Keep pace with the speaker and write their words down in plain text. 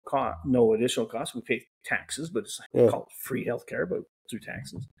no additional cost. We pay taxes, but it's called free healthcare, but through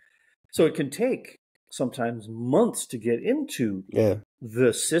taxes. So it can take sometimes months to get into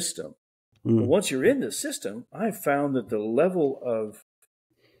the system. But once you're in the system, I've found that the level of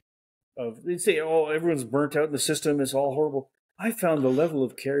they say, oh, everyone's burnt out in the system, it's all horrible. I found the level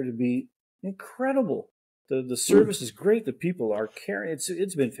of care to be incredible. The service is great. The people are caring.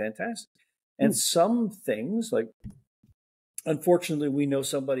 It's been fantastic. And some things, like, unfortunately, we know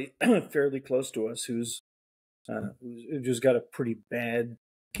somebody fairly close to us who's just got a pretty bad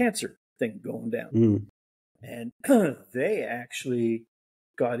cancer thing going down. And they actually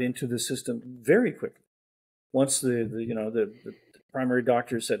got into the system very quickly. Once the primary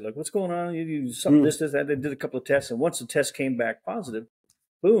doctor said, look, what's going on? You something, this, that. They did a couple of tests. And once the test came back positive,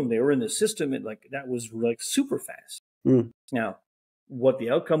 boom, they were in the system. And that was like super fast. Now, what the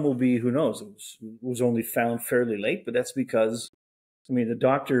outcome will be, who knows? It was only found fairly late, but that's because, I mean, the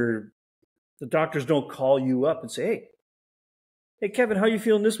doctors don't call you up and say, hey, Kevin, how you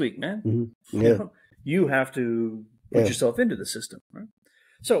feeling this week, man? You have to put yourself into the system, right?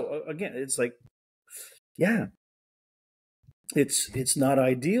 So again, it's like, it's not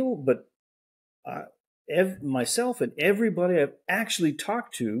ideal, but myself and everybody I've actually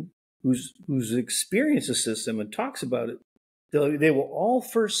talked to who's experienced the system and talks about it, they will all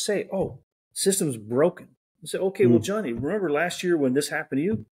first say, oh, system's broken. I say, okay, well, Johnny, remember last year when this happened to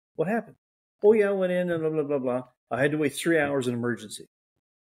you? What happened? Oh, yeah, I went in and blah, blah, blah, blah. I had to wait 3 hours in emergency.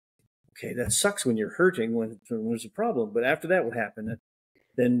 Okay, that sucks when you're hurting, when there's a problem. But after that, what happened?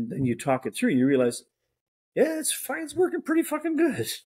 Then you talk it through. You realize, yeah, it's fine. It's working pretty fucking good.